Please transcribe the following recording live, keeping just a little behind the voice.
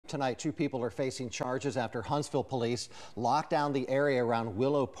Tonight, 2 people are facing charges after Huntsville Police locked down the area around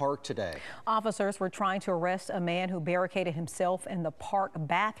Willow Park today. Officers were trying to arrest a man who barricaded himself in the park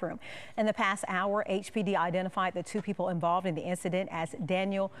bathroom. In the past hour, HPD identified the 2 people involved in the incident as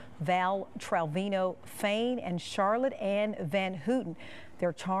Daniel Val Tralvino Fain and Charlotte Ann Van Houten.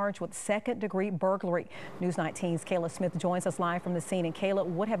 They're charged with second-degree burglary. News 19's Kayla Smith joins us live from the scene. And Kayla,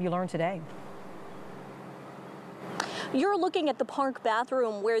 what have you learned today? You're looking at the park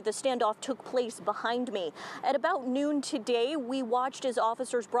bathroom where the standoff took place behind me. At about noon today, we watched as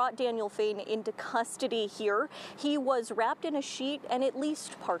officers brought Daniel Fain into custody here. He was wrapped in a sheet and at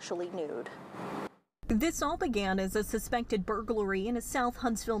least partially nude. This all began as a suspected burglary in a South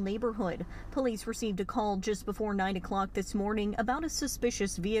Huntsville neighborhood. Police received a call just before 9 o'clock this morning about a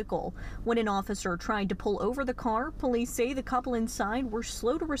suspicious vehicle. When an officer tried to pull over the car, police say the couple inside were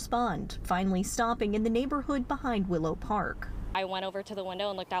slow to respond, finally stopping in the neighborhood behind Willow Park. I went over to the window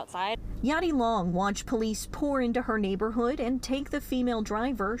and looked outside. Yadi Long watched police pour into her neighborhood and take the female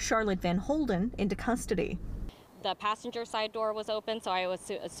driver, Charlotte Van Holden, into custody. The passenger side door was open, so I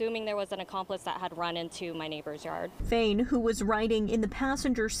was assuming there was an accomplice that had run into my neighbor's yard. Fain, who was riding in the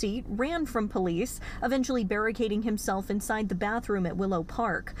passenger seat, ran from police, eventually barricading himself inside the bathroom at Willow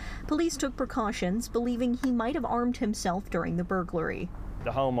Park. Police took precautions, believing he might have armed himself during the burglary.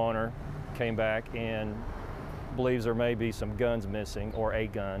 The homeowner came back and believes there may be some guns missing or a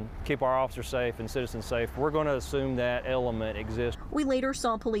gun. Keep our officers safe and citizens safe. We're going to assume that element exists. We later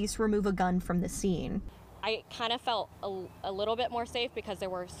saw police remove a gun from the scene. I kind of felt a little bit more safe because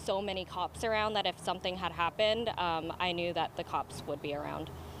there were so many cops around that if something had happened, I knew that the cops would be around.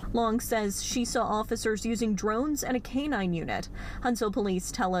 Long says she saw officers using drones and a canine unit. Huntsville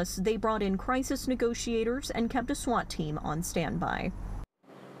Police tell us they brought in crisis negotiators and kept a SWAT team on standby.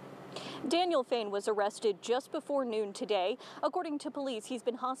 Daniel Fain was arrested just before noon today. According to police, he's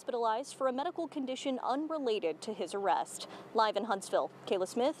been hospitalized for a medical condition unrelated to his arrest. Live in Huntsville, Kayla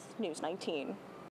Smith, News 19.